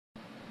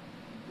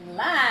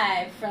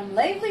from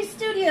Lively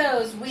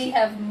Studios. We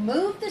have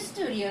moved the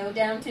studio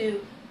down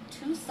to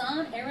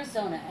Tucson,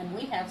 Arizona, and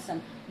we have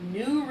some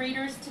new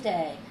readers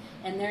today.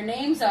 And their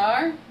names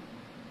are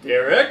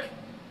Derek,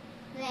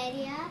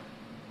 Lydia,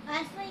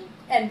 Wesley,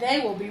 and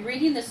they will be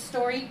reading the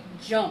story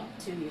Jump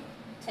to you.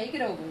 Take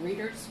it over,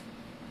 readers.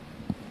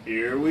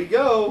 here we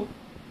go.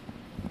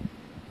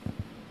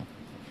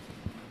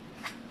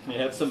 We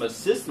have some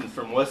assistance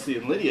from Wesley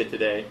and Lydia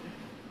today.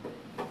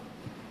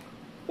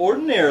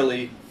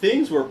 Ordinarily,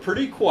 things were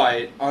pretty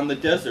quiet on the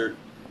desert,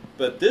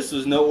 but this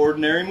was no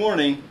ordinary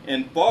morning,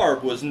 and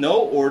Barb was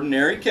no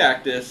ordinary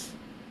cactus.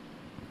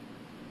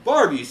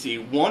 Barb, you see,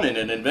 wanted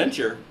an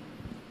adventure.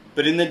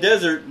 But in the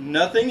desert,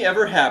 nothing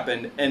ever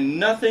happened, and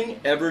nothing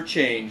ever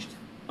changed.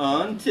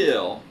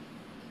 Until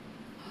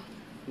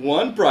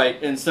one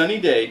bright and sunny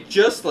day,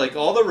 just like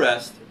all the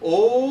rest,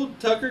 old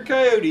Tucker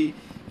Coyote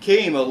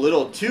came a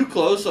little too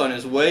close on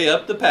his way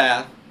up the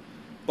path.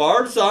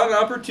 Barb saw an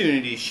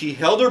opportunity. She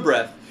held her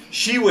breath.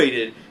 She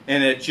waited,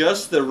 and at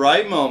just the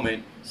right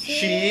moment,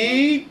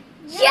 she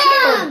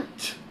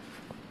jumped!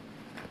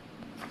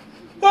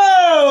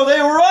 Whoa!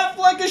 They were off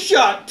like a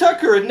shot.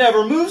 Tucker had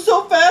never moved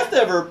so fast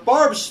ever.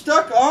 Barb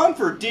stuck on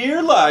for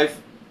dear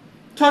life.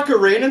 Tucker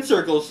ran in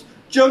circles,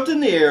 jumped in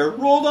the air,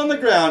 rolled on the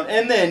ground,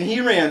 and then he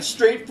ran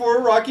straight for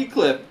a rocky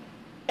cliff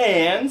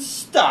and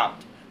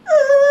stopped.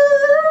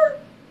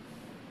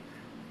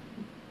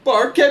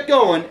 Barb kept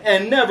going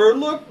and never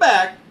looked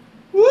back.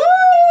 Woo!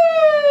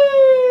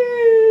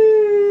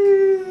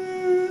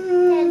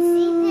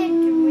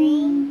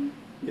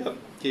 Yep,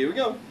 here we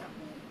go.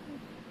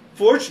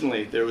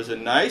 Fortunately, there was a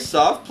nice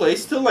soft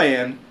place to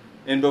land,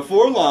 and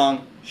before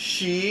long,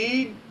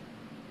 she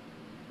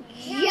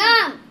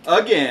jumped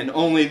again,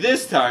 only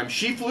this time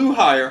she flew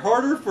higher,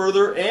 harder,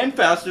 further, and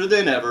faster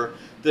than ever.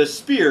 The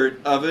spirit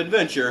of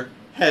adventure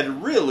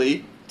had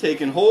really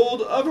taken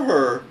hold of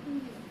her.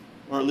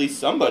 Or at least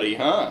somebody,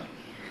 huh?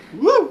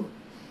 Woo!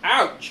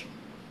 Ouch!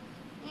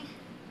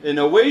 And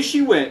away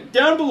she went.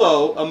 Down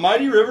below, a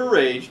mighty river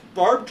raged.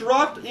 Barb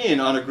dropped in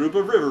on a group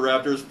of river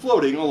raptors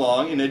floating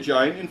along in a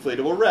giant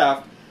inflatable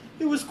raft.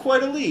 It was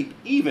quite a leap,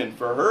 even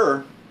for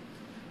her.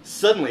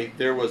 Suddenly,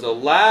 there was a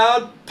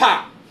loud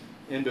pop,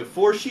 and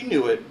before she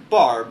knew it,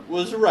 Barb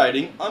was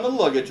riding on a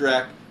luggage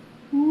rack.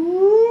 Whee!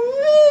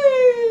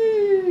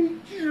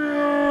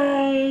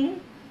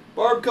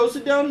 Barb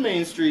coasted down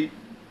Main Street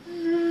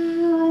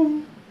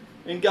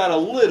and got a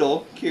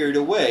little carried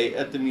away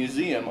at the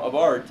Museum of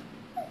Art.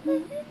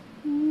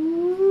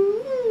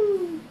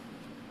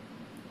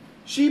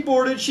 She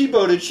boarded, she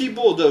boated, she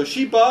bulldozed,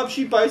 she bobbed,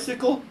 she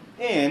bicycled,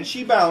 and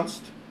she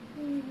bounced.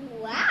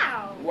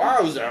 Wow.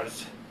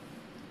 Wowzers.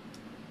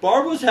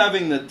 Barb was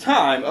having the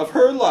time of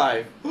her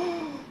life.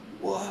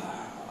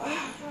 Wow.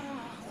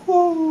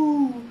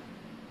 Woo.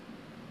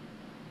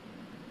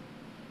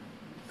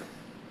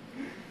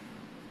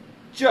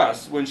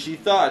 Just when she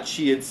thought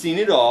she had seen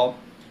it all,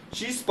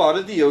 she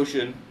spotted the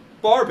ocean.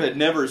 Barb had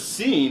never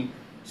seen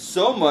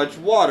so much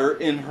water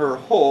in her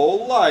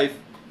whole life.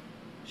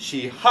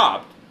 She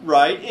hopped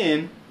right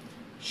in.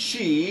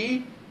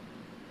 She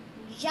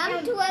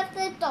Jumped with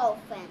the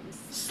dolphins.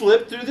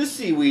 slipped through the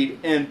seaweed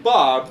and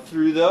bobbed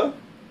through the...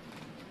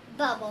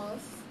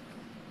 Bubbles.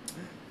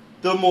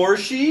 The more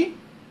she...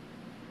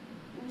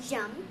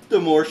 Jumped. The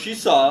more she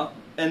saw.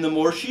 And the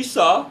more she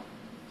saw...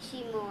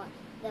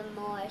 The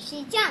more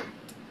she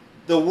jumped.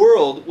 The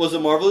world was a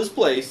marvelous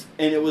place,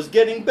 and it was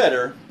getting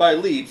better by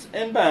leaps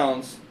and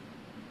bounds.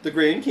 The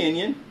Grand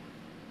Canyon,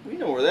 we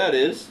know where that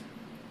is.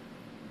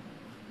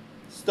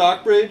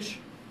 Stockbridge,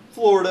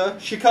 Florida,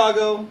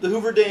 Chicago, the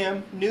Hoover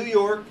Dam, New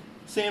York,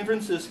 San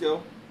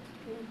Francisco,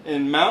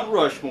 and Mount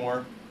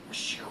Rushmore.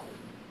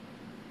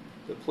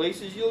 The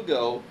places you'll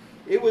go.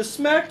 It was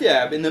smack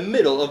dab in the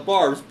middle of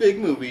Barb's big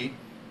movie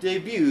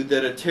debut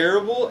that a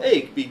terrible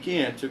ache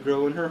began to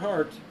grow in her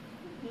heart.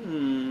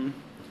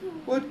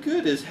 What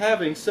good is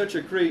having such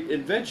a great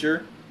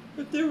adventure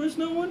if there was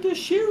no one to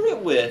share it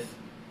with?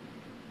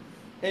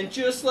 And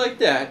just like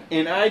that,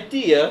 an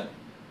idea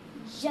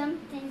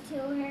Jumped into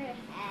her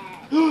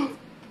head.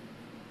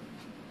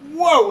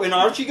 Whoa! And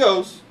out she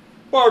goes.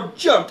 Barb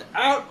jumped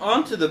out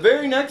onto the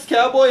very next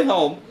cowboy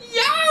home.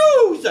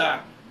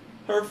 Yowza!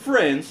 Her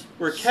friends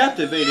were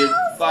captivated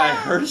by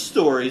her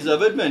stories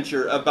of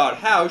adventure about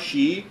how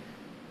she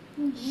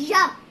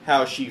Jumped.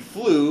 how she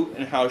flew,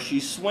 and how she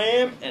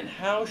swam, and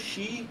how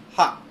she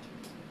hopped.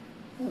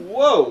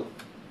 Whoa!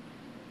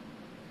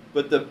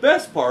 But the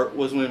best part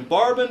was when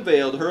Barb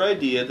unveiled her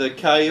idea, the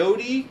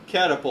Coyote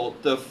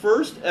Catapult, the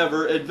first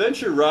ever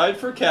adventure ride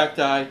for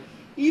cacti.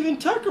 Even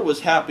Tucker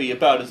was happy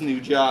about his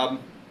new job.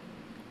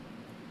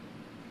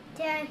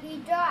 There he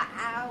draw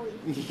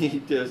owie.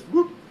 He just,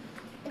 whoop,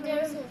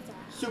 There's a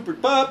super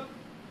pup.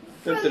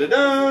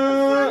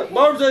 Da-da-da-da.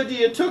 Barb's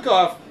idea took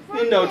off.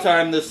 In no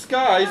time, the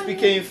skies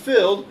became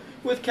filled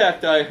with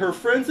cacti. Her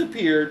friends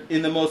appeared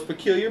in the most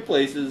peculiar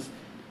places,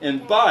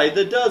 and by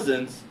the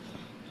dozens.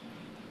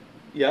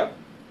 Yep.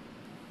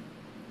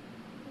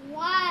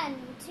 1,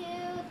 2,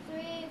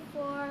 3,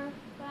 4,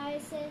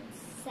 5, 6,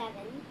 7.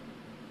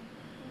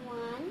 1,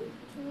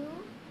 2,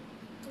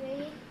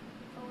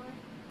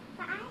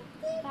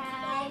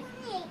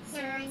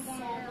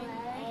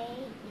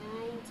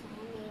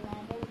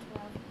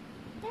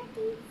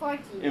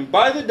 and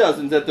by the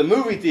dozens at the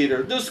movie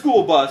theater, the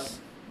school bus,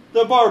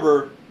 the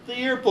barber, the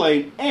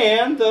airplane,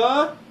 and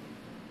the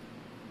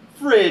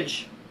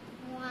fridge.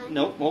 One.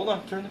 Nope, hold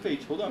on, turn the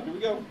page. Hold on, here we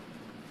go.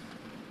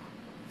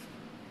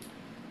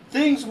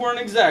 Things weren't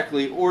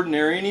exactly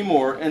ordinary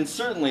anymore, and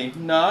certainly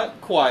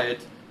not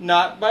quiet,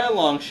 not by a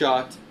long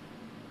shot.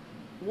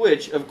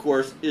 Which, of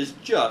course, is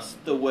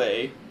just the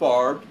way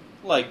Barb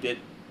liked it.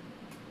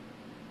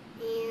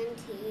 And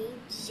he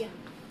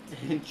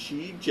jumped. And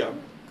she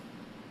jumped.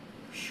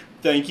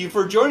 Thank you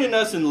for joining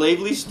us in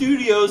Lavely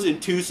Studios in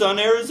Tucson,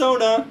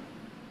 Arizona.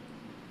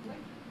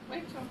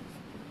 Wait,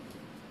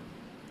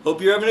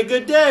 Hope you're having a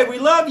good day. We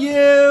love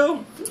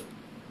you.